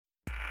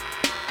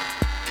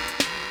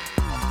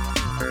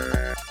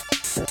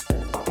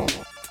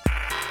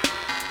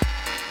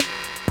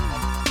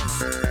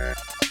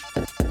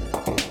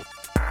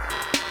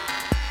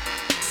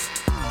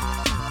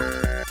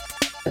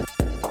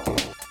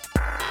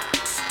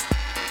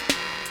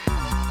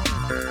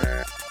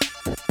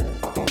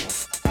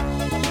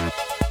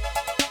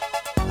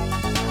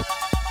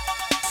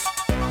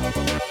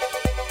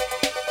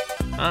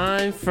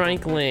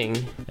Franklin.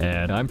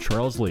 And I'm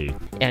Charles Lee.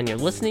 And you're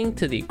listening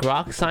to the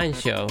Grok Science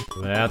Show.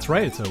 That's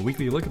right, it's a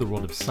weekly look at the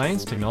world of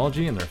science,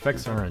 technology, and their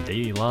effects on our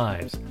daily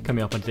lives.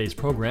 Coming up on today's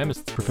program is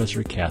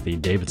Professor Cathy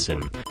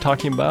Davidson,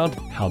 talking about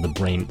how the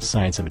brain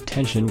science of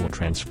attention will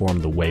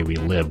transform the way we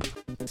live.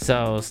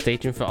 So stay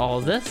tuned for all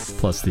of this.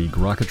 Plus the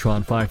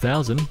Grokatron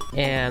 5000.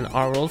 And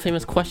our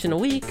world-famous question a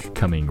week.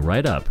 Coming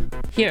right up.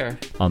 Here.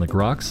 On the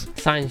Groks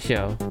Science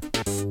Show.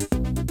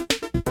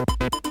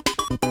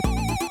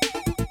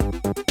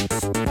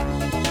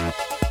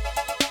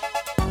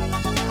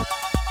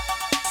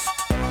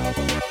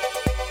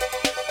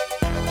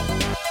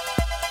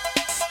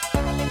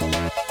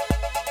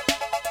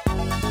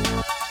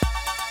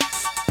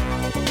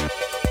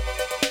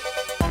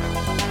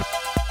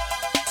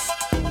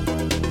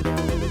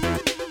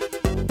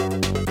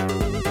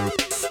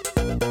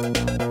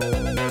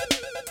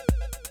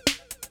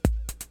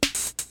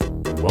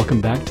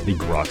 Welcome back to the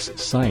Groks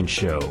Science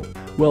Show.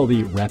 Well,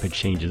 the rapid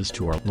changes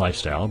to our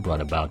lifestyle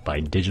brought about by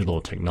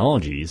digital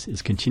technologies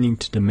is continuing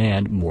to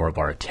demand more of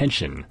our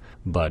attention.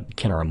 But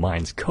can our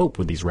minds cope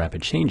with these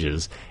rapid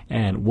changes,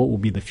 and what will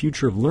be the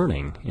future of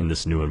learning in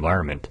this new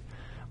environment?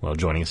 Well,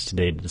 joining us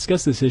today to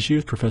discuss this issue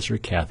is Professor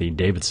Cathy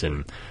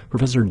Davidson.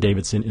 Professor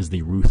Davidson is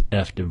the Ruth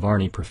F.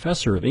 DeVarney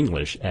Professor of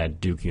English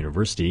at Duke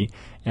University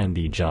and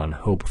the John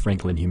Hope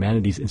Franklin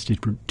Humanities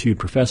Institute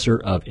Professor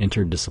of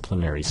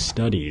Interdisciplinary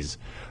Studies.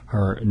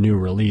 Her new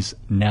release,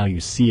 Now You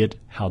See It,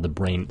 How the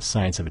Brain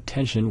Science of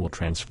Attention Will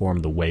Transform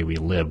the Way We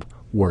Live,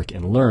 Work,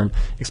 and Learn,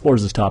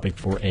 explores this topic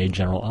for a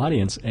general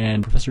audience.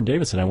 And Professor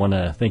Davidson, I want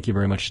to thank you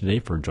very much today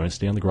for joining us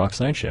today on the Grok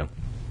Science Show.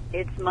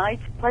 It's my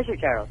pleasure,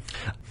 Charles.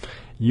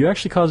 You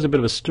actually caused a bit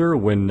of a stir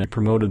when you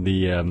promoted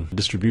the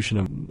distribution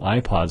of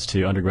iPods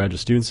to undergraduate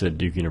students at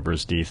Duke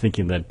University,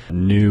 thinking that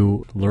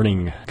new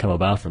learning come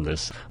about from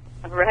this.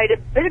 Right, a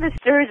bit of a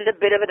stir is a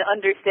bit of an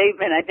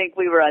understatement. I think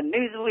we were on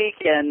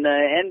Newsweek and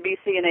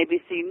NBC and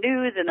ABC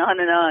News and on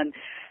and on.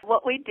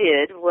 What we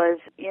did was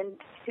in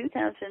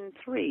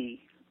 2003,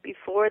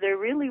 before there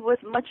really was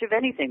much of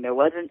anything, there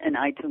wasn't an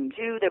iTunes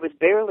U, there was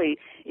barely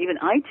even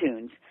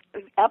iTunes.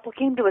 Apple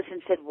came to us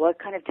and said, what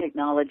kind of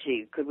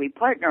technology could we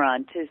partner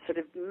on to sort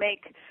of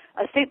make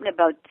a statement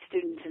about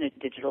students in a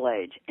digital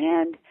age?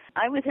 And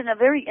I was in a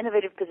very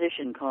innovative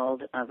position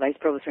called Vice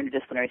Provost for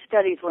Interdisciplinary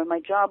Studies, where my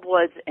job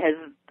was, as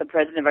the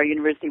president of our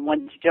university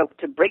once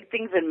joked, to break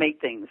things and make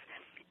things,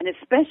 and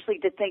especially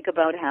to think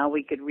about how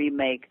we could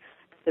remake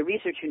the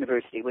research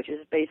university, which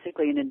is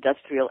basically an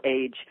industrial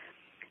age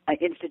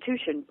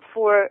institution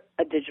for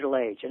a digital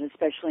age, and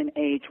especially an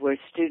age where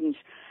students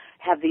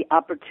have the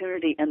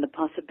opportunity and the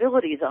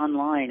possibilities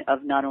online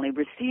of not only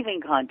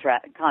receiving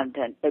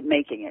content, but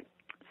making it.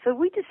 So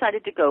we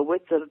decided to go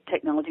with the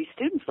technology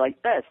students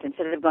like best.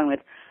 Instead of going with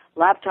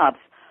laptops,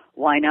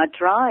 why not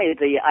try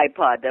the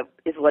iPod? That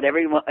is what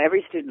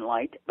every student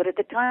liked. But at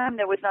the time,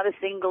 there was not a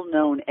single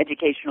known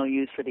educational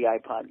use for the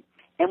iPod.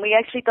 And we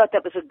actually thought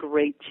that was a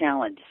great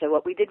challenge. So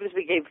what we did was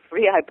we gave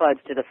free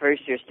iPods to the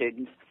first-year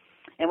students.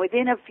 And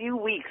within a few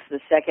weeks, the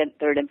second,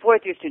 third, and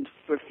fourth-year students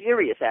were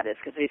furious at us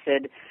because they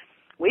said,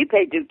 we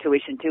paid Duke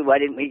tuition too, why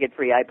didn't we get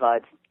free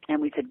iPods?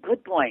 And we said,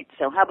 good point.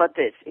 So how about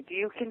this? If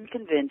you can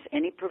convince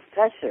any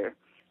professor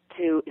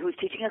who's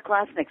teaching a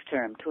class next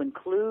term to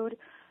include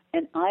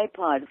an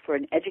iPod for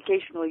an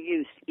educational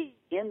use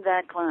in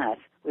that class,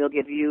 we'll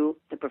give you,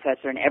 the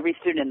professor, and every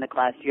student in the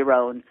class your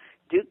own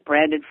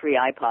Duke-branded free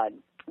iPod.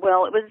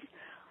 Well,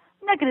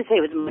 I'm not going to say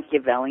it was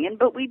Machiavellian,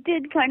 but we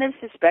did kind of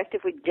suspect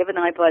if we'd given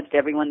iPods to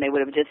everyone, they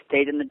would have just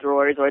stayed in the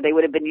drawers, or they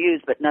would have been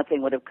used, but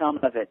nothing would have come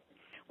of it.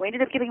 We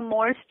ended up giving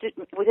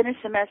within a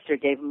semester,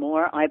 gave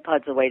more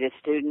iPods away to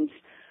students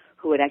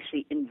who had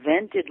actually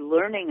invented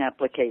learning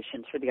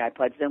applications for the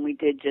iPods than we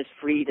did just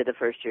free to the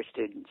first-year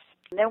students.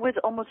 And there was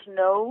almost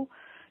no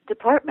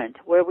department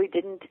where we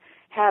didn't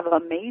have a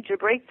major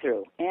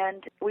breakthrough.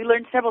 And we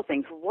learned several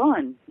things.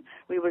 One,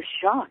 we were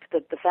shocked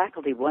that the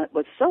faculty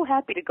was so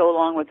happy to go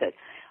along with it.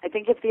 I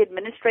think if the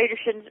administrators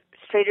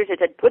had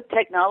said, put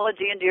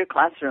technology into your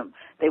classroom,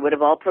 they would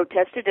have all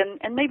protested,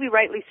 and maybe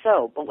rightly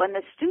so. But when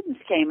the students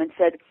came and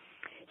said,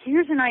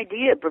 here's an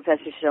idea,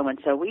 Professor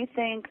So-and-so, we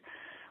think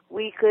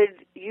we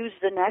could use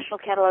the National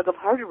Catalog of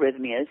Heart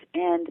Arrhythmias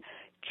and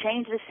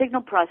change the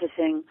signal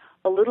processing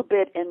a little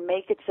bit and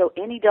make it so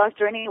any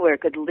doctor anywhere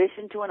could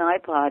listen to an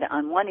iPod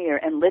on one ear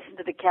and listen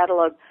to the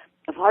catalog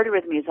of heart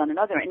arrhythmias on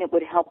another, and it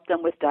would help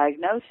them with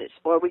diagnosis.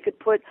 Or we could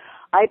put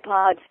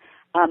iPods,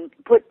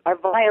 put our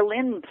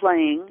violin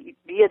playing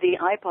via the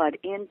iPod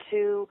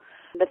into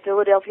the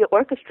Philadelphia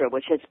Orchestra,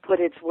 which has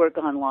put its work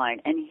online,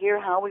 and hear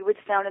how we would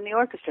sound in the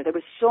orchestra. There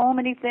were so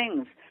many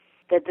things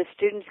that the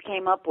students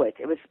came up with.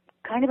 It was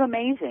kind of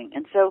amazing.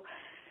 And so,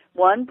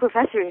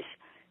 professors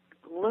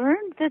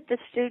learned that the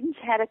students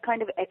had a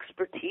kind of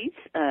expertise.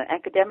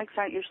 Academics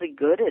aren't usually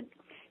good at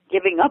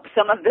giving up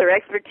some of their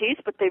expertise,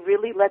 but they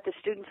really let the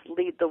students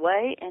lead the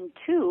way. And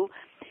two,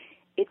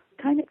 it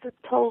kind of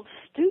told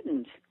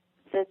students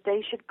that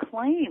they should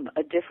claim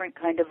a different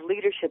kind of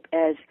leadership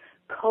as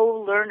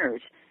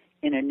co-learners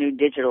in a new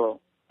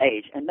digital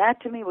age. And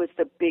that, to me, was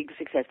the big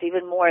success,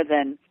 even more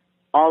than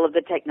all of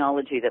the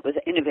technology that was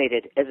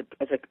innovated as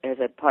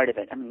a part of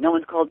it. I mean, no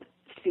one's called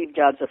Steve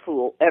Jobs a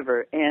fool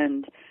ever,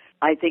 and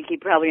I think he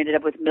probably ended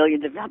up with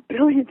millions, if not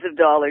billions of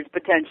dollars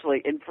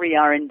potentially in free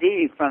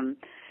R&D from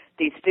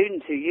these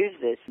students who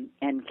used this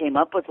and came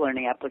up with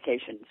learning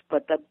applications.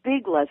 But the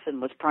big lesson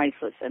was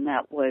priceless, and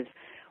that was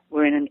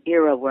we're in an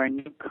era where a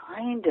new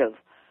kind of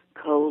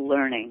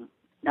co-learning,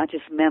 not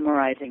just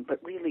memorizing,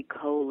 but really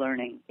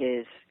co-learning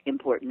is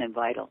important and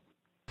vital.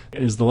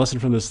 Is the lesson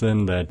from this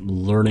then that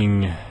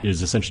learning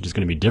is essentially just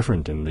going to be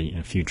different in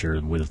the future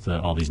with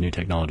all these new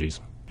technologies?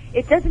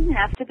 It doesn't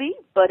have to be,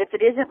 but if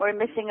it isn't, we're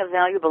missing a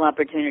valuable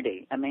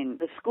opportunity. I mean,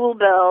 the school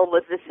bell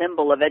was the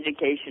symbol of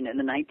education in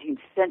the 19th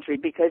century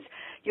because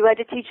you had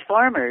to teach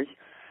farmers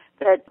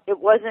that it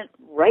wasn't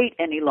right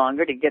any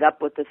longer to get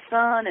up with the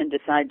sun and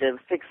decide to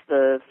fix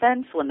the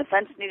fence when the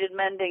fence needed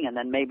mending, and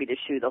then maybe to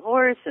shoe the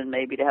horse, and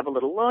maybe to have a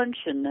little lunch,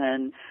 and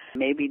then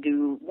maybe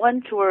do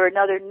one tour or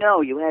another.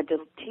 No, you had to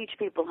teach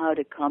people how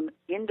to come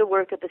into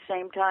work at the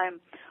same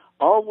time,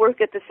 all work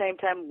at the same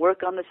time,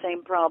 work on the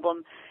same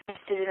problem,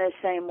 tested in the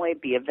same way,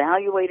 be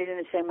evaluated in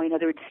the same way. In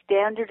other words,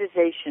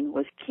 standardization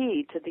was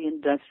key to the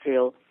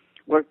industrial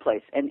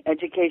workplace, and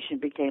education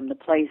became the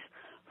place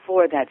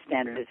for that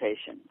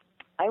standardization.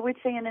 I would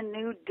say in a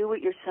new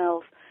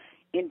do-it-yourself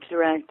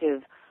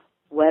interactive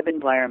web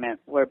environment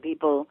where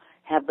people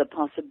have the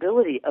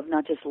possibility of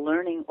not just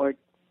learning or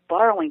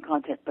borrowing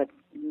content, but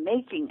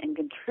making and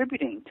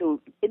contributing to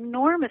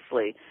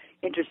enormously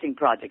interesting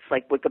projects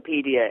like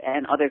Wikipedia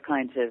and other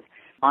kinds of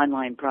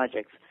online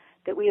projects,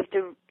 that we have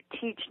to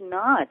teach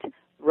not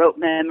rote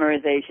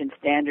memorization,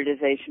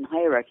 standardization,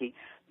 hierarchy,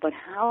 but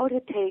how to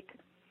take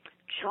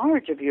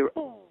charge of your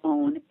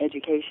own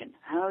education,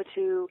 how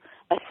to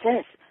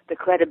assess the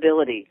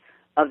credibility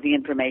of the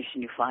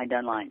information you find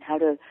online, how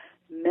to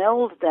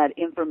meld that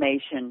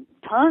information,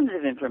 tons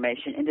of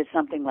information, into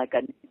something like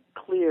a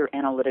clear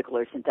analytical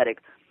or synthetic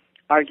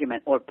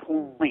argument or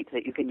point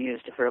that you can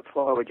use to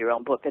forward your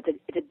own book. It's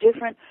a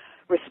different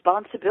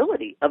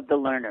responsibility of the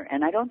learner,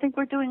 and I don't think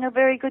we're doing a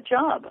very good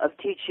job of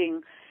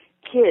teaching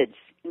kids,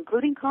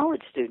 including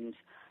college students,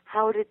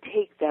 how to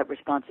take that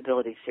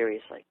responsibility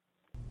seriously.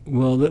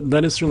 Well,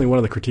 that is certainly one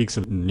of the critiques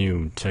of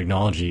new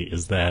technology,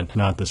 is that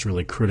not this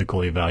really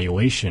critical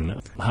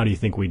evaluation. How do you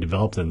think we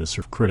develop then this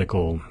sort of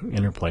critical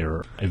interplay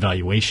or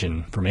evaluation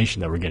information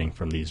that we're getting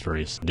from these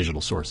various digital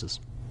sources?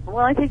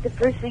 Well, I think the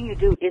first thing you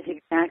do is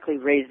exactly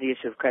raise the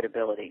issue of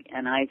credibility.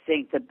 And I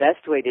think the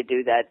best way to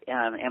do that,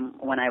 and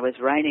when I was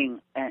writing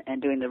and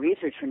doing the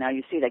research for Now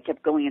You See It, I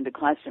kept going into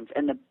classrooms.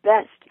 And the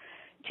best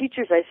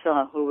teachers I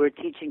saw who were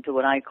teaching to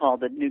what I call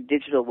the new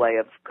digital way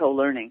of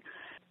co-learning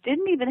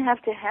didn't even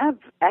have to have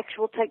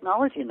actual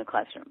technology in the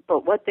classroom.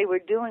 But what they were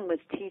doing was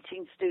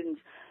teaching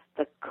students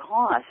the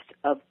cost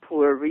of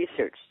poor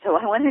research. So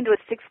I went into a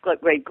sixth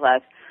grade class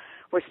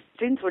where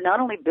students were not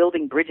only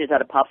building bridges out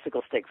of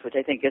popsicle sticks, which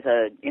I think is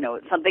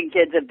something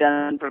kids have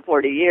done for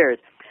 40 years,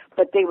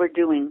 but they were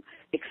doing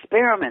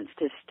experiments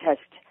to test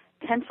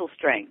tensile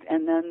strength,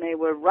 and then they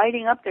were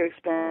writing up their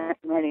experiment,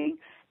 writing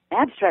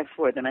abstracts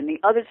for them, and the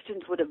other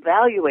students would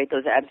evaluate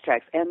those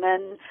abstracts, and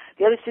then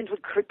the other students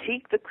would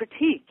critique the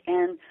critique,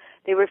 and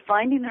they were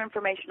finding their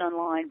information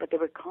online, but they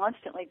were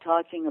constantly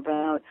talking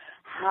about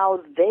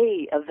how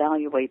they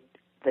evaluate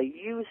the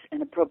use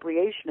and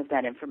appropriation of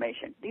that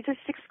information. These are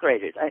sixth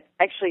graders.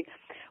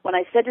 When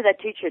I said to that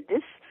teacher,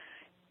 this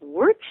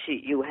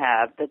worksheet you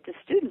have that the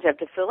students have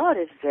to fill out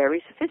is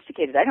very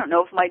sophisticated. I don't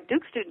know if my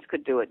Duke students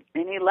could do it.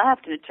 And he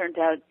laughed, and it turned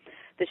out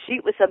the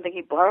sheet was something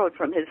he borrowed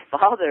from his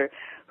father,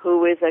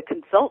 who is a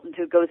consultant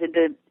who goes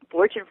into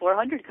Fortune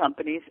 400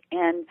 companies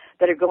and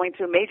that are going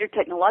through major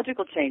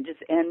technological changes.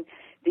 And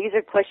these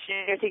are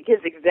questionnaires he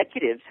gives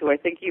executives who are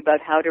thinking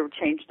about how to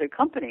change their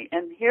company.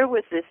 And here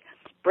was this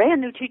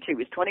brand new teacher, he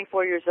was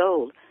 24 years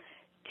old,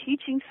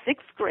 teaching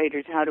sixth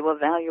graders how to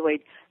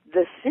evaluate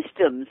the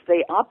systems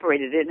they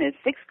operated in as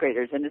sixth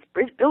graders in this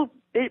bridge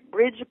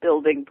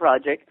building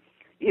project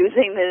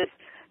using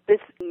this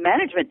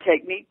management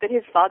technique that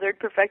his father had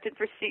perfected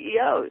for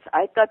CEOs.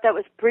 I thought that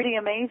was pretty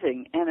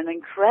amazing and an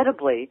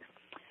incredibly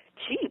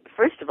cheap,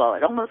 first of all.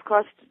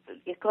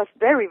 It cost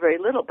very, very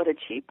little, but a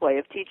cheap way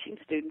of teaching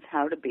students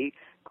how to be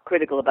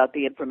critical about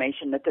the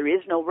information, that there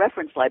is no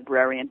reference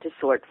librarian to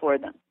sort for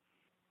them.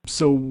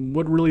 So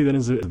what really then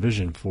is the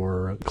vision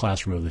for the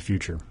classroom of the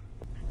future?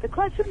 The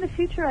classroom of the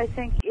future, I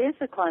think, is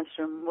a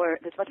classroom where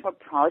it's much more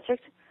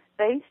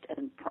project-based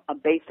and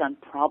based on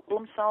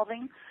problem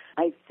solving.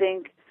 I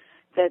think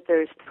that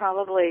there's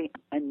probably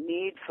a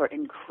need for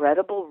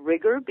incredible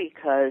rigor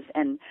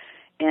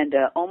and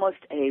almost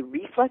a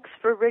reflex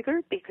for rigor,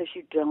 because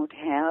you don't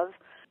have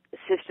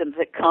systems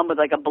that come with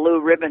like a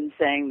blue ribbon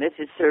saying this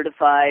is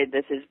certified,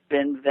 this has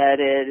been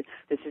vetted,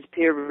 this is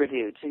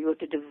peer-reviewed. So you have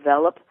to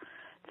develop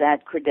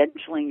that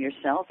credentialing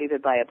yourself, either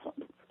by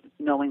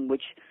knowing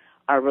which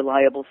are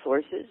reliable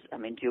sources. I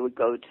mean, do you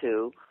go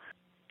to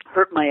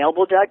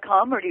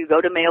hurtmyelbow.com or do you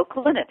go to Mayo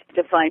Clinic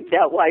to find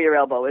out why your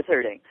elbow is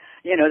hurting?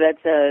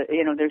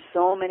 There's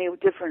so many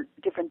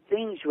different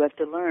things you have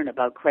to learn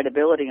about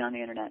credibility on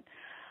the internet.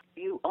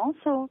 You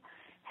also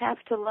have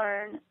to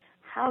learn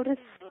how to,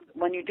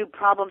 when you do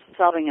problem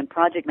solving and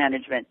project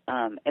management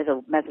as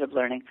a method of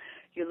learning,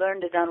 you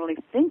learn to not only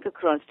think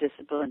across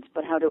disciplines,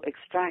 but how to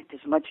extract as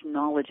much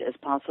knowledge as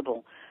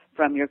possible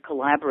from your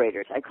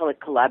collaborators. I call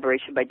it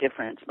collaboration by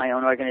difference. My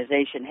own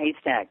organization,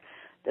 Haystack,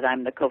 that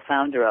I'm the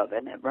co-founder of,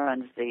 and it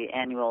runs the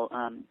annual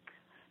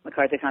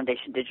MacArthur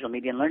Foundation Digital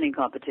Media and Learning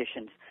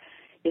Competitions,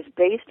 is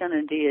based on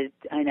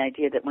an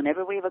idea that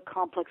whenever we have a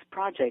complex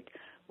project,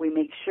 we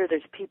make sure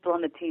there's people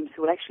on the teams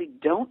who actually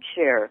don't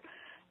share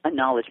a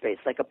knowledge base,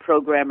 like a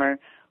programmer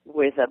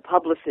with a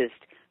publicist,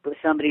 with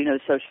somebody who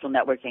knows social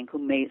networking,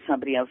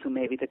 somebody else who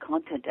may be the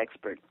content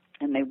expert.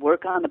 And they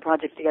work on the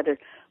project together,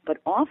 but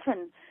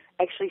often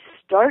actually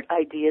start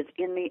ideas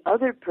in the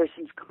other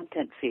person's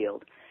content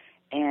field.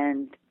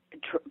 And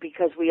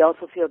because we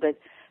also feel that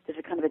there's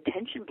a kind of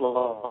attention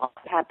blow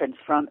happens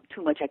from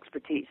too much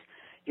expertise.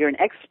 You're an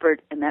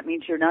expert, and that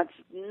means you're not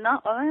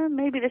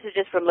maybe this is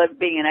just from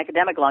being an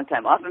academic a long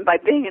time. Often by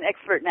being an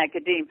expert in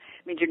academia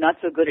means you're not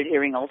so good at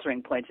hearing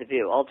alternative points of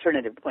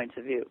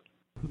view.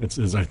 I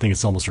think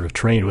it's almost sort of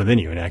trained within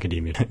you in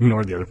academia to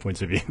ignore the other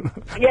points of view.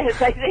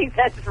 Yes, I think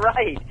that's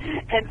right.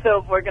 And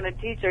so if we're going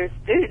to teach our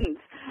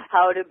students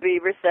how to be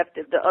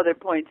receptive to other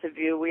points of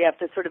view, we have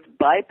to sort of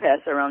bypass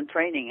our own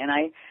training. And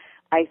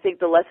I think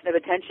the lesson of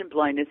attention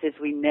blindness is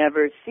we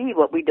never see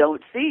what we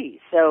don't see.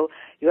 So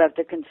you have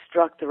to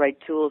construct the right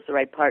tools, the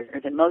right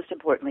partners, and most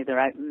importantly, the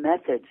right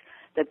methods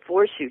that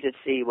force you to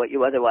see what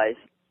you otherwise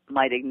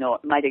might ignore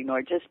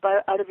just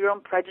out of your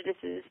own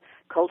prejudices,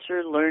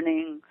 culture,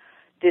 learning,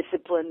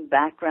 discipline,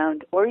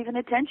 background, or even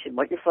attention.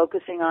 What you're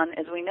focusing on,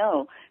 as we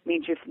know,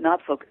 means you're not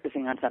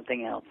focusing on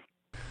something else.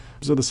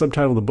 So the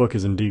subtitle of the book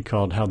is indeed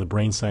called How the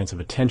Brain Science of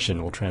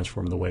Attention Will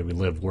Transform the Way We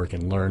Live, Work,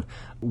 and Learn.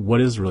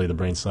 What is really the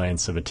brain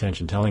science of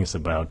attention telling us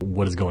about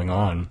what is going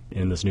on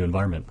in this new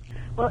environment?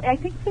 Well, I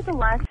think for the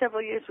last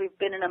several years we've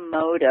been in a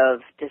mode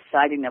of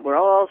deciding that we're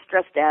all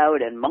stressed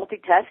out and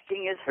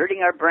multitasking is hurting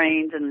our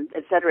brains and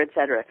et cetera, et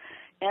cetera.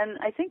 And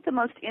I think the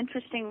most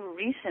interesting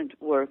recent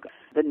work,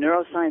 the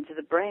neuroscience of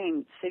the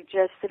brain,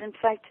 suggests that in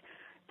fact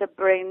the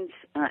brains,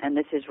 and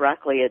this is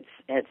Rockley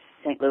at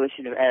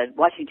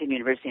Washington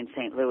University in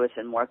St. Louis,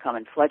 and Morecambe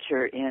and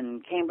Fletcher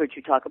in Cambridge,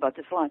 who talk about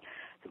this a lot.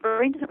 The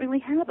brain doesn't really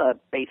have a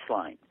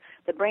baseline.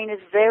 The brain is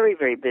very,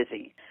 very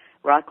busy.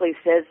 Rockley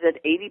says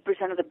that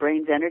 80% of the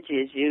brain's energy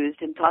is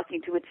used in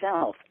talking to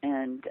itself.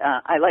 And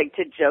I like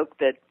to joke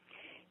that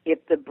if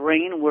the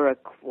brain were a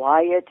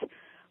quiet,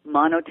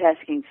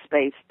 monotasking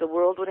space, the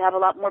world would have a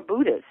lot more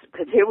Buddhas,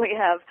 because here we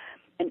have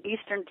an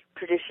Eastern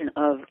tradition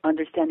of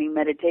understanding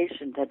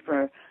meditation that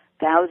for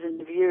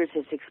thousands of years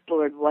has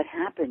explored what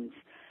happens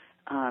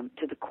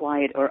to the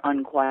quiet or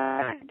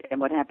unquiet, and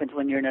what happens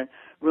when you're in a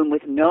room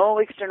with no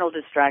external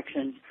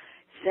distractions,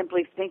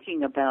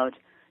 thinking about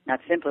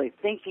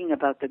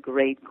the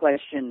great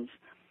questions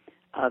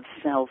of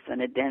self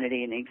and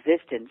identity and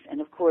existence.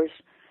 And of course,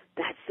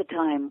 that's the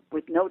time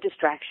with no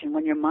distraction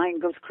when your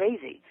mind goes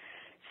crazy.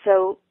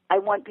 So I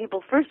want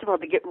people, first of all,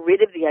 to get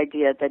rid of the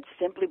idea that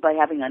simply by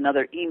having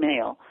another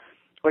email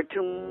or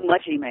too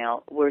much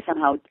email, we're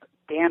somehow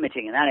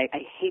damaging. And I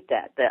hate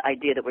that, the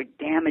idea that we're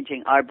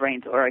damaging our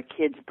brains or our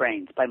kids'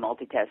 brains by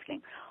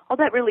multitasking. All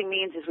that really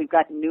means is we've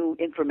got new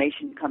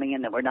information coming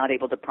in that we're not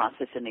able to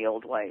process in the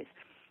old ways.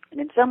 And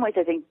in some ways,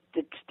 I think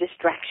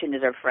distraction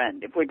is our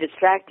friend. If we're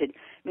distracted, it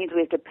means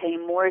we have to pay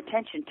more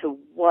attention to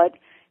what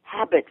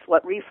habits,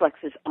 what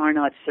reflexes are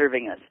not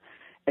serving us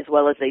as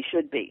well as they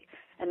should be.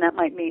 And that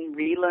might mean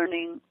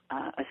relearning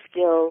a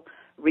skill,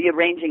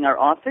 rearranging our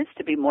office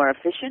to be more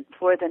efficient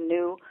for the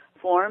new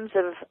forms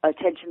of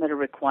attention that are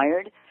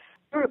required.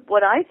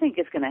 What I think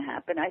is going to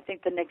happen, I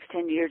think the next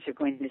 10 years are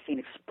going to see an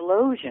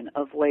explosion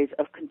of ways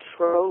of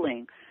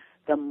controlling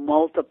the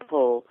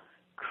multiple,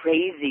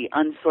 crazy,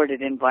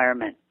 unsorted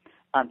environment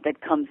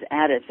that comes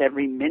at us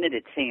every minute,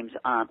 it seems,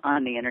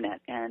 on the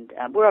Internet. And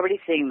we're already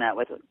seeing that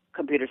with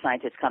computer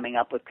scientists coming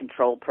up with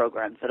control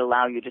programs that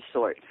allow you to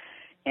sort.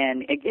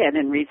 And again,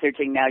 in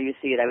researching now, you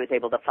see it. I was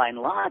able to find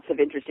lots of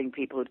interesting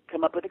people who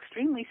come up with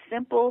extremely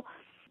simple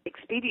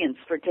expedients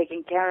for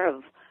taking care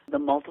of the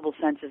multiple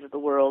senses of the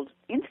world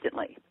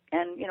instantly.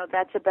 And,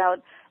 that's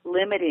about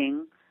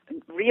realizing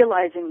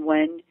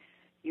when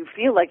you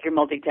feel like you're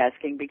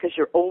multitasking because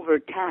you're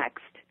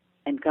overtaxed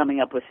and coming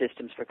up with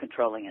systems for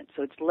controlling it.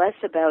 So it's less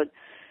about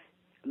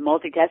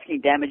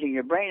multitasking damaging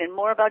your brain and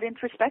more about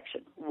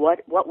introspection.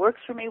 What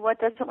works for me? What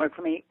doesn't work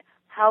for me?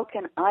 How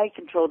can I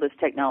control this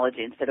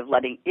technology instead of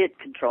letting it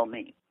control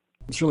me?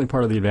 Certainly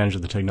part of the advantage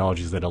of the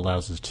technology is that it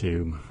allows us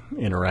to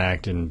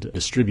interact and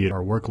distribute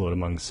our workload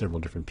among several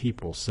different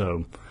people.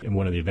 So, and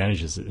one of the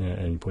advantages,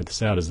 and you point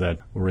this out, is that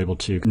we're able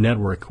to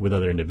network with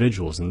other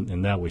individuals,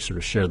 and that we sort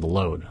of share the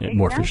load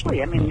more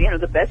efficiently. I mean,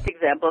 the best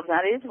example of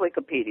that is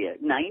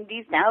Wikipedia.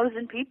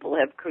 90,000 people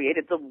have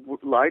created the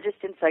largest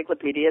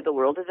encyclopedia the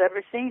world has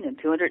ever seen in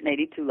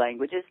 282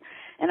 languages.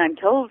 And I'm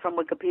told from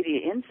Wikipedia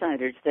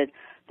insiders that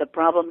the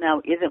problem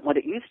now isn't what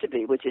it used to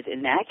be, which is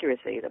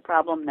inaccuracy. The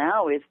problem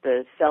now is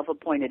the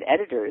self-appointed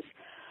editors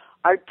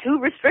are too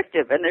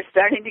restrictive, and they're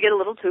starting to get a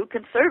little too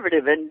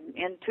conservative and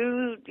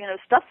too,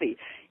 stuffy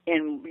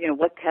in,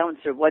 what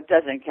counts or what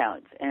doesn't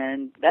count.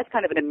 And that's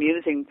kind of an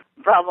amusing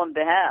problem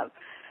to have.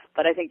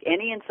 But I think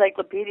any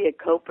encyclopedia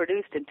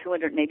co-produced in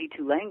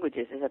 282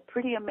 languages is a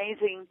pretty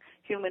amazing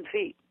human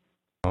feat.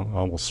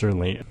 Well,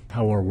 certainly.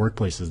 How will our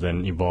workplaces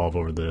then evolve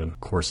over the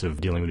course of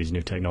dealing with these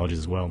new technologies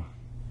as well?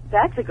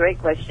 That's a great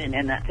question,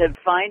 and to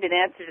find an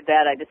answer to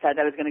that, I decided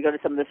I was going to go to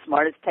some of the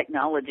smartest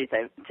technologists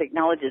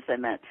I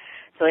met.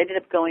 So I ended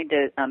up going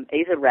to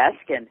Asa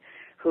Raskin,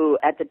 who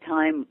at the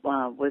time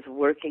was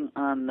working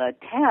on the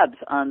tabs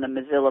on the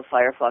Mozilla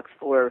Firefox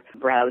 4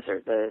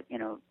 browser, the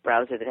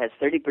browser that has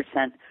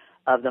 30%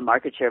 of the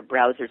market share of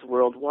browsers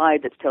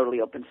worldwide. That's totally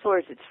open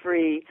source. It's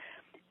free.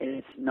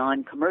 It's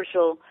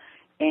non-commercial.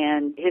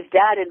 And his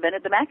dad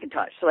invented the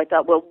Macintosh. So I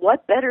thought, well,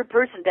 what better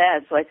person to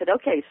ask? So I said,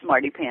 okay,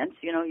 smarty pants,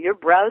 your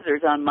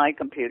browser's on my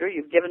computer.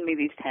 You've given me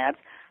these tabs.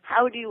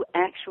 How do you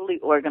actually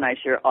organize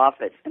your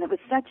office? And it was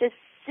such a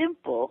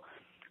simple,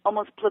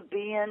 almost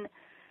plebeian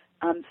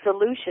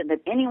solution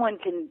that anyone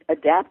can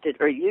adapt it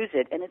or use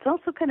it. And it's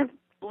also kind of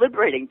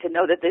liberating to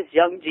know that this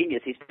young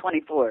genius, he's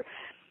 24,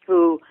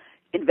 who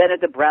invented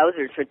the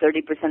browsers for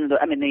 30% of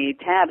the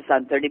tabs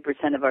on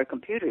 30% of our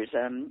computers,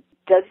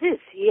 does this.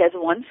 He has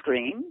one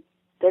screen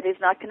that is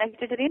not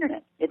connected to the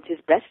internet. It's his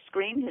best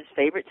screen, his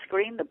favorite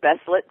screen, the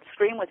best lit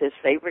screen with his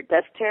favorite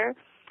desk chair,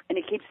 and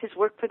he keeps his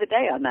work for the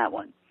day on that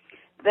one.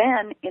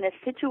 Then, in a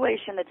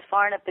situation that's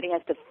far enough that he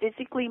has to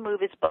physically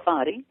move his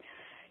body,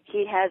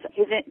 he has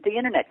the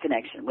internet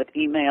connection with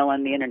email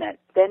and the internet.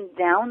 Then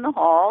down the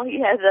hall, he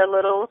has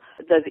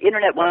the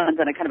internet one's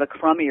on a kind of a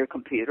crummier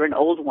computer, an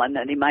old one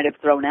that he might have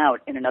thrown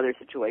out in another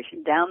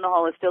situation. Down the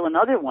hall is still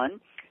another one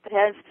that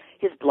has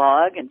his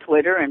blog and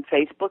Twitter and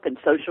Facebook and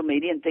social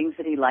media and things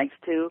that he likes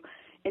to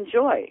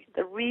enjoy.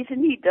 The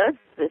reason he does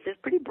this is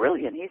pretty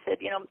brilliant. He said,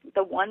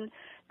 the one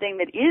thing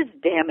that is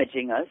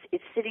damaging us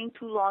is sitting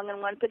too long in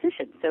one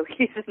position. So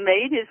he's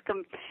made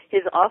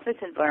his office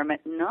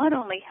environment not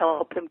only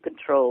help him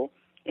control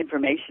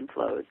information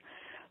flows,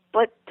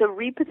 but to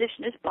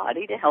reposition his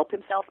body to help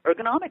himself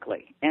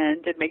ergonomically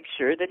and to make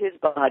sure that his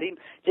body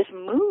just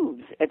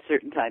moves at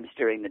certain times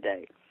during the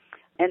day.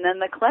 And then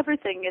the clever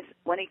thing is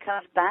when he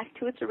comes back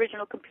to its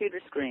original computer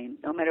screen,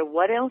 no matter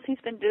what else he's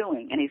been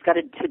doing, and he's got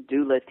a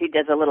to-do list, he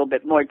does a little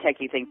bit more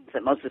techie things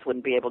that most of us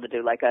wouldn't be able to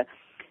do, like a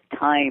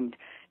timed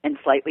and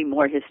slightly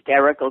more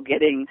hysterical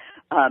getting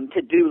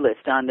to-do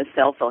list on the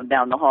cell phone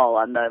down the hall,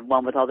 on the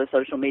one with all the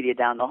social media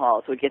down the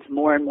hall. So it gets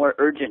more and more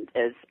urgent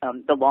as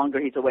the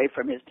longer he's away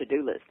from his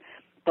to-do list.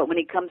 But when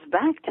he comes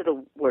back to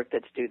the work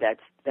that's due that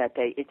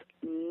day, it's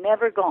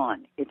never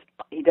gone.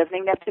 He doesn't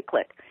even have to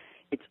click.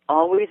 It's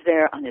always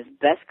there on his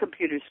best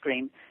computer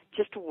screen,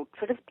 just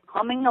sort of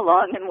humming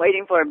along and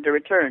waiting for him to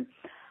return.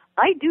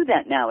 I do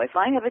that now. If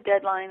I have a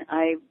deadline,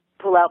 I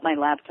pull out my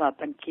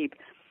laptop and keep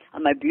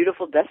on my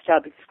beautiful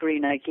desktop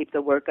screen, I keep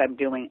the work I'm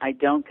doing. I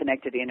don't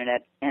connect to the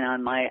internet,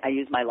 and I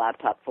use my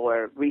laptop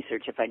for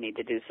research if I need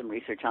to do some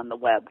research on the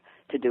web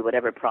to do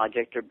whatever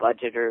project or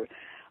budget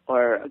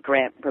or a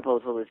grant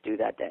proposal is due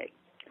that day.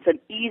 It's an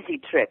easy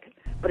trick,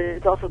 but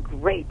it's also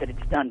great that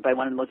it's done by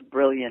one of the most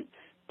brilliant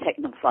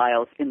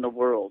technophiles in the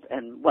world,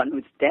 and one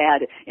whose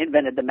dad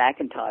invented the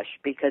Macintosh,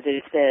 because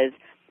it says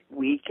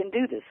we can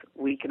do this,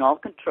 we can all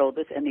control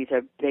this, and these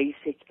are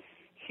basic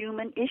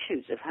human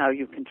issues of how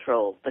you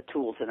control the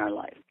tools in our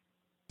life.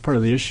 Part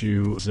of the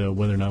issue is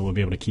whether or not we'll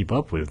be able to keep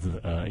up with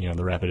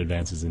the rapid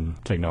advances in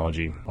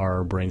technology. Are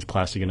our brains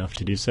plastic enough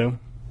to do so?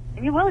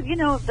 Well,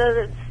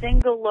 the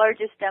single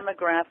largest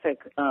demographic,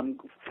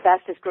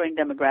 fastest growing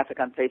demographic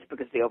on Facebook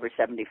is the over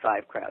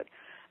 75 crowd.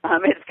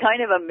 It's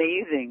kind of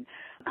amazing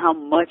how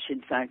much,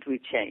 in fact,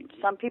 we've changed.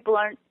 Some people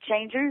aren't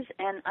changers,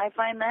 and I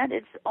find that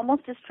it's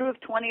almost as true of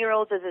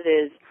 20-year-olds as it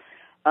is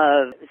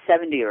of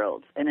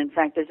 70-year-olds. And, in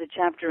fact, there's a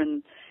chapter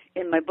in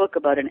my book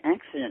about an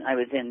accident I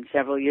was in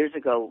several years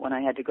ago when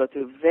I had to go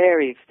through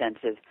very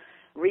extensive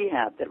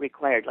rehab that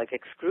required,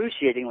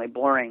 excruciatingly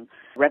boring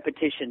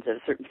repetitions of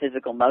certain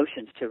physical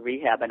motions to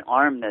rehab an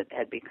arm that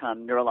had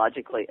become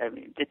neurologically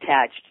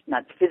detached,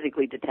 not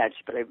physically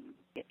detached, but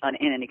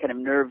in any kind of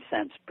nerve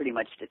sense, pretty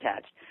much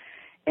detached.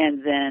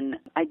 And then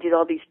I did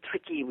all these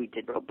we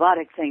did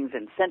robotic things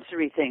and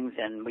sensory things,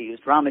 and we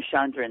used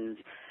Ramachandran's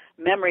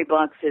memory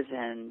boxes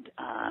and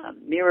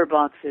mirror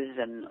boxes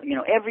and,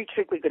 every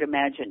trick we could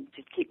imagine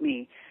to keep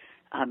me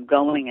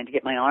going and to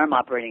get my arm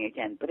operating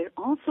again. But it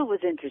also was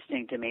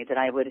interesting to me that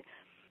I would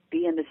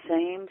be in the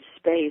same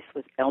space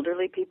with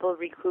elderly people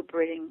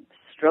recuperating,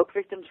 stroke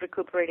victims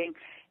recuperating,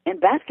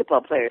 and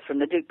basketball players from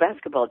the Duke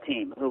basketball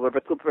team who were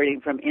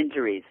recuperating from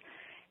injuries.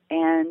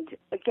 And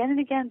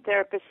again,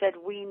 therapists said,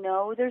 we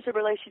know there's a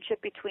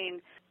relationship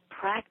between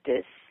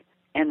practice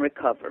and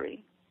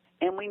recovery.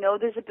 And we know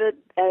there's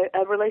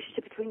a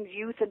relationship between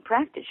youth and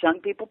practice.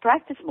 Young people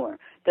practice more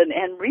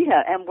and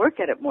rehab and work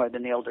at it more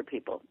than the older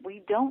people.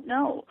 We don't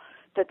know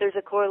that there's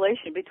a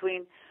correlation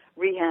between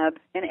rehab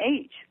and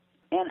age.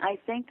 And I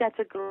think that's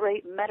a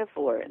great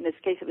metaphor. In this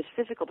case, it was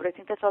physical, but I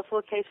think that's also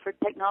a case for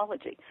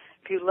technology.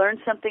 If you learn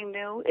something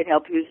new, it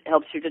helps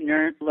you to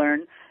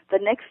learn the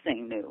next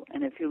thing new.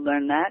 And if you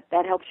learn that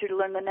helps you to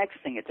learn the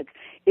next thing.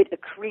 It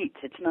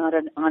accretes. It's not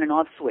an on and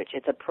off switch.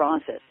 It's a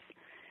process.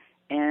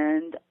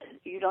 And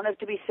you don't have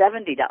to be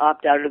 70 to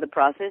opt out of the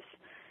process.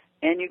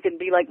 And you can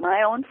be like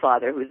my own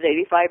father, who's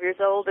 85 years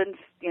old and,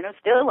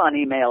 still on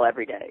email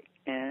every day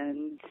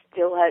and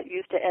still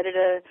used to edit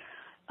a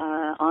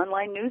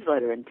online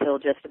newsletter until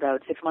just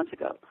about 6 months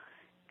ago.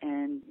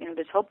 And,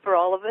 there's hope for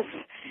all of us.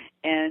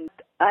 And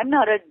I'm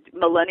not a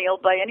millennial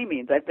by any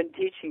means. I've been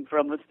teaching for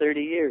almost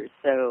 30 years.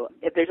 So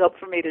if there's hope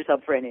for me, there's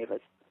hope for any of us.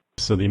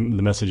 So the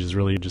message is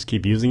really just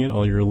keep using it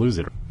or you're going to lose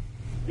it.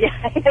 Yeah,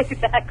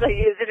 exactly.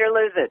 Use it or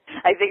lose it.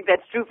 I think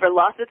that's true for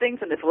lots of things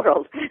in this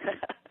world.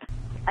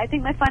 I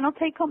think my final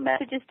take-home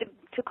message is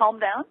to calm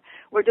down.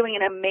 We're doing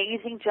an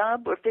amazing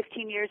job. We're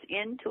 15 years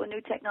into a new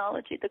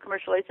technology, the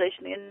commercialization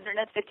of the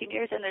Internet, 15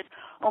 years, and there's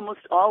almost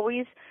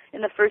always,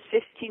 in the first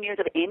 15 years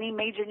of any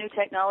major new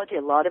technology,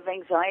 a lot of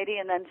anxiety,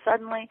 and then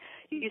suddenly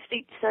you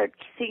start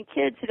seeing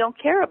kids who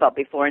don't care about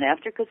before and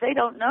after because they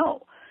don't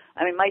know.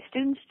 I mean, my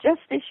students,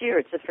 just this year,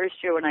 it's the first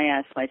year when I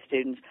asked my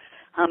students,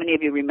 how many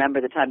of you remember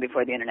the time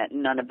before the Internet?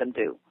 None of them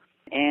do.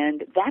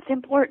 And that's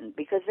important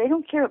because they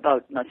don't care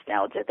about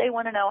nostalgia. They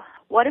want to know,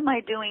 what am I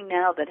doing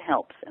now that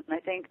helps? And I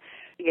think,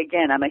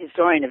 again, I'm a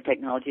historian of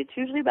technology. It's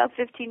usually about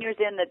 15 years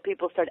in that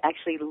people start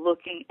actually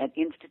looking at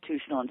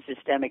institutional and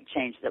systemic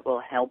change that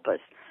will help us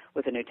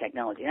with a new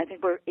technology. And I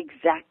think we're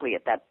exactly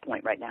at that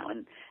point right now.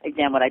 And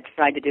again, what I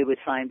tried to do was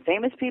find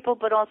famous people,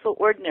 but also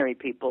ordinary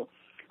people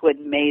who had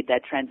made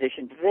that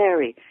transition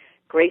very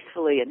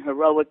gracefully and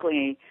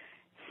heroically,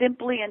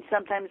 simply, and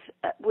sometimes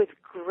with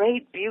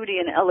great beauty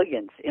and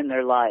elegance in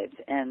their lives.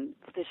 And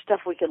there's stuff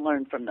we can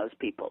learn from those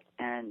people.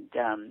 And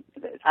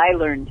I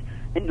learned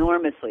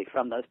enormously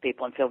from those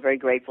people and feel very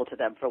grateful to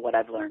them for what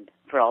I've learned,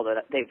 for all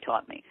that they've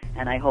taught me.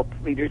 And I hope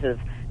readers of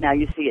Now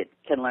You See It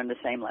can learn the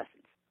same lessons.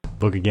 The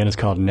book again is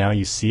called Now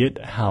You See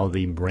It, How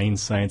the Brain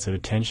Science of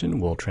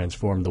Attention Will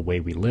Transform the Way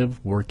We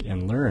Live, Work,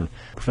 and Learn.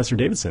 Professor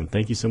Davidson,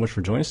 thank you so much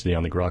for joining us today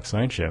on the Grok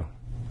Science Show.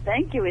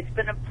 Thank you. It's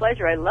been a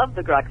pleasure. I love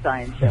the Grok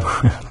Science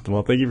Show.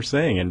 Well, thank you for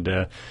saying. And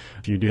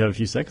if you do have a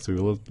few seconds, we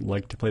would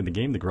like to play the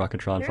game, the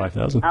Grokatron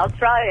 5000. I'll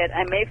try it.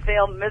 I may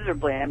fail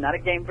miserably. I'm not a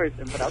game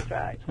person, but I'll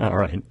try. All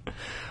right.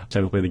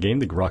 Time to play the game,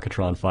 the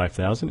Grokatron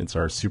 5000. It's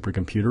our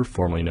supercomputer,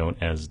 formerly known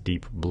as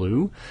Deep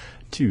Blue.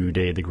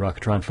 Today, the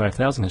Grokatron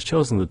 5000 has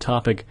chosen the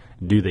topic,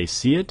 do they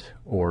see it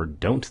or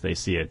don't they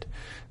see it?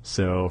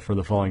 So for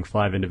the following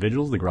 5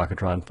 individuals, the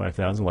Grokatron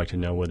 5000 would like to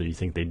know whether you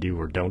think they do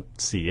or don't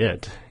see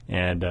it,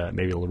 and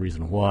maybe a little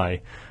reason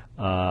why.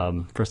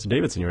 Professor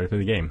Davidson, you ready to play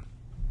the game?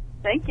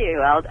 Thank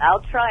you.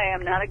 I'll try.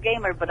 I'm not a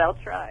gamer, but I'll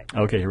try.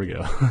 Okay, here we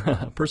go.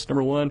 Person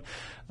number 1,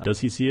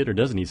 does he see it or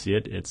doesn't he see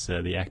it? It's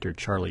the actor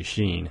Charlie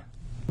Sheen.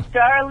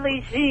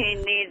 Charlie Sheen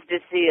needs to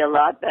see a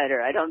lot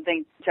better. I don't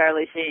think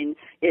Charlie Sheen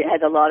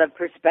has a lot of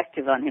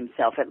perspective on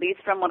himself, at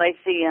least from what I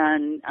see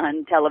on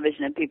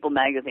television and People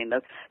magazine.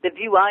 The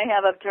view I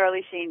have of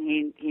Charlie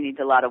Sheen, he needs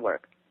a lot of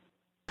work.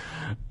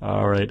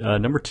 All right.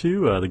 Number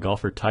 2, the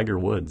golfer Tiger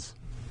Woods.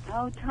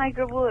 Oh,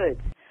 Tiger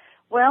Woods.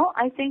 Well,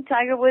 I think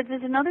Tiger Woods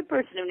is another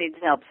person who needs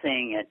help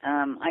seeing it.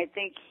 I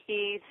think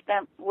he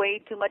spent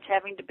way too much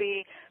having to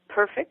be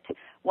perfect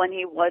when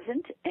he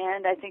wasn't,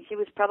 and I think he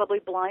was probably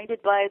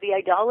blinded by the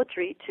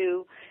idolatry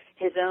to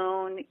his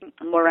own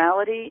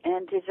morality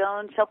and his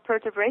own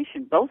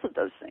self-preservation, both of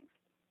those things.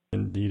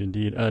 Indeed,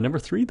 indeed. Number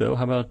 3, though,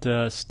 how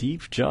about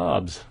Steve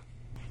Jobs?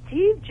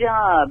 Steve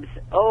Jobs,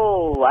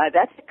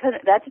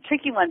 that's a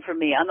tricky one for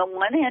me. On the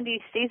one hand,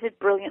 he sees it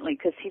brilliantly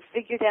because he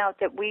figured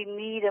out that we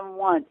need and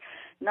want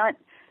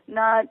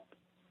not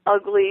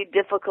ugly,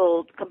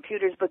 difficult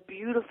computers, but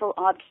beautiful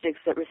objects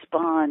that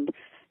respond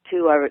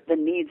to the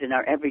needs in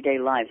our everyday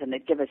lives, and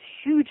that give us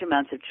huge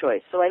amounts of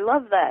choice. So I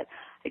love that.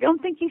 I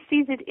don't think he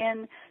sees it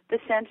in the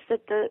sense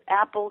that the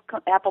Apple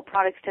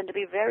products tend to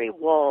be very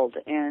walled.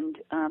 And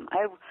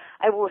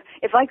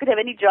if I could have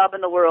any job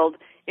in the world,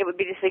 it would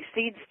be to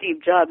succeed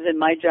Steve Jobs, and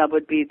my job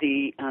would be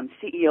the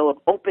CEO of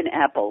Open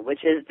Apple,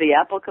 which is the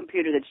Apple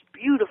computer that's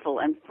beautiful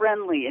and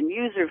friendly and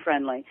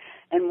user-friendly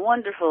and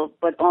wonderful,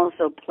 but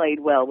also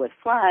played well with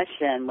Flash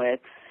and with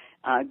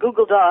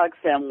Google Docs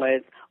and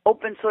with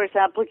open source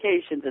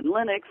applications and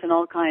Linux and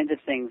all kinds of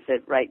things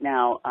that right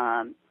now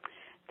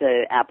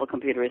the Apple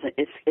computer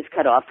is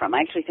cut off from.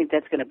 I actually think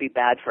that's going to be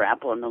bad for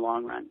Apple in the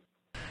long run.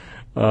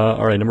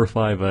 All right, number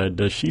 5,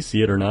 does she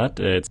see it or not?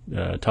 It's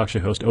talk show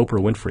host Oprah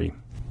Winfrey.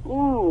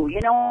 Ooh,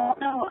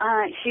 no,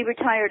 she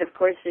retired, of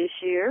course, this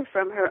year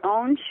from her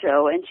own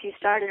show, and she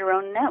started her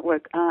own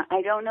network.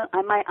 I don't know.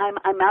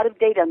 I'm out of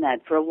date on that.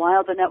 For a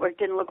while, the network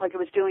didn't look like it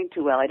was doing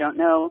too well. I don't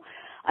know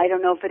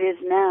if it is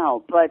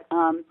now, but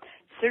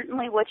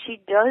certainly what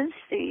she does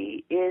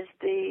see is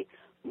the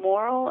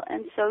moral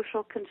and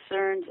social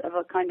concerns of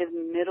a kind of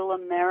middle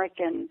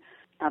American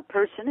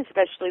person,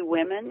 especially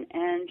women,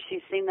 and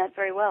she's seen that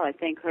very well. I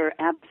think her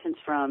absence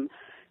from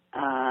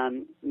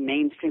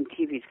mainstream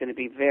TV is going to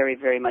be very,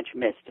 very much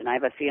missed. And I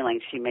have a feeling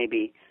she may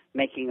be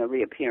making a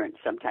reappearance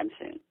sometime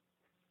soon.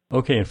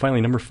 Okay, and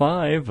finally, number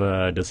 5,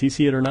 does he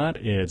see it or not?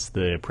 It's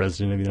the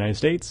President of the United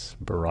States,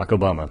 Barack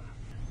Obama.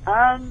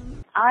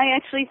 I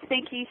actually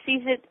think he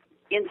sees it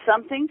in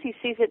some things. He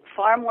sees it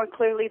far more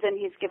clearly than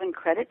he's given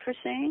credit for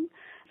seeing.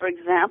 For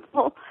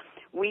example,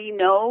 we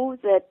know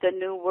that the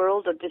new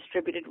world of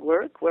distributed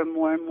work, where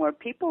more and more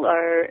people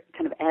are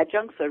kind of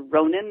adjuncts, or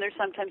ronin they're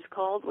sometimes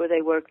called, where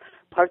they work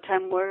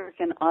part-time work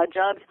and odd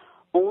jobs,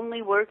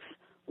 only works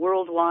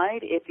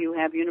worldwide if you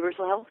have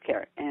universal health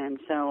care. And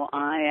so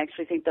I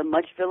actually think the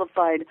much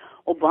vilified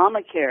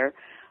Obamacare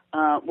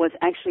was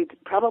actually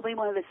probably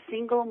one of the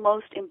single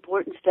most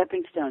important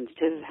stepping stones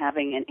to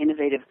having an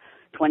innovative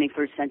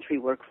 21st century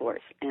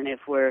workforce. And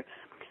if we're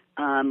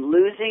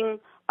losing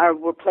our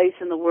place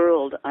in the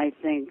world, I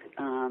think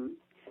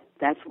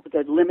that's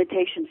the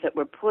limitations that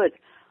were put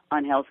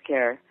on health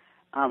care,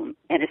 and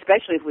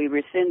especially if we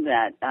rescind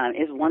that,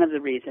 is one of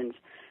the reasons.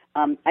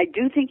 I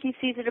do think he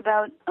sees it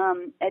about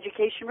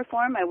education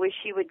reform. I wish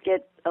he would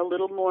get a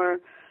little more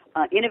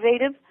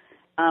innovative,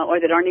 or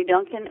that Arne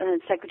Duncan,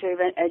 Secretary of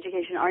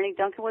Education Arne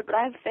Duncan would, but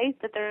I have faith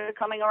that they're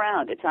coming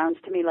around. It sounds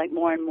to me like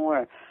more and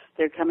more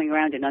they're coming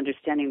around and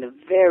understanding the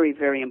very,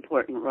 very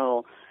important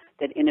role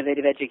that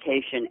innovative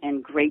education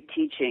and great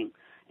teaching,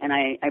 and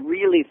I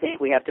really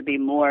think we have to be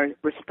more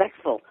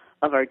respectful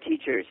of our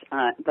teachers,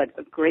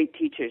 but great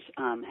teachers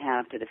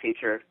have to the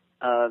future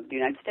of the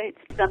United States.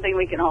 Something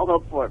we can all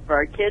hope for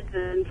our kids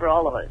and for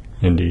all of us.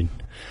 Indeed.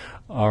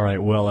 All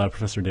right. Well,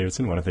 Professor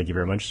Davidson, I want to thank you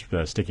very much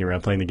for sticking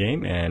around playing the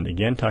game. And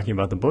again, talking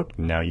about the book,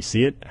 Now You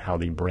See It, How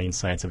the Brain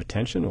Science of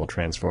Attention Will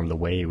Transform the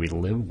Way We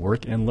Live,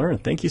 Work, and Learn.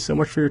 Thank you so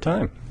much for your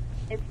time.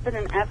 It's been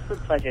an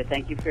absolute pleasure.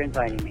 Thank you for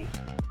inviting me.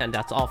 And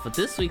that's all for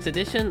this week's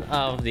edition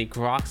of the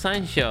Grok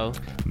Science Show.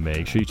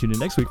 Make sure you tune in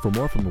next week for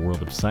more from the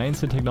world of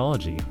science and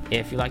technology.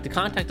 If you'd like to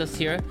contact us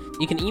here,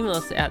 you can email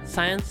us at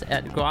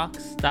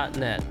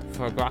science@groks.net.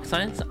 For Grok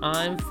Science,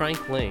 I'm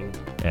Frank Ling.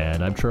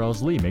 And I'm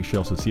Charles Lee. Make sure you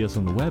also see us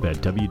on the web at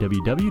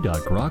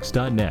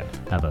www.groks.net.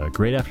 Have a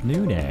great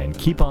afternoon and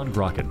keep on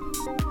grokking.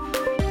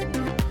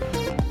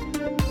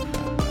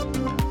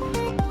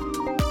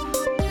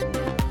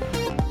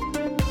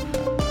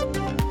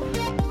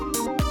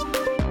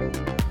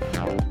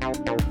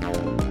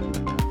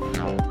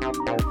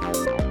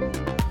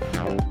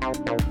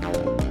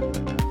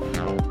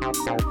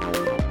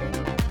 Bye.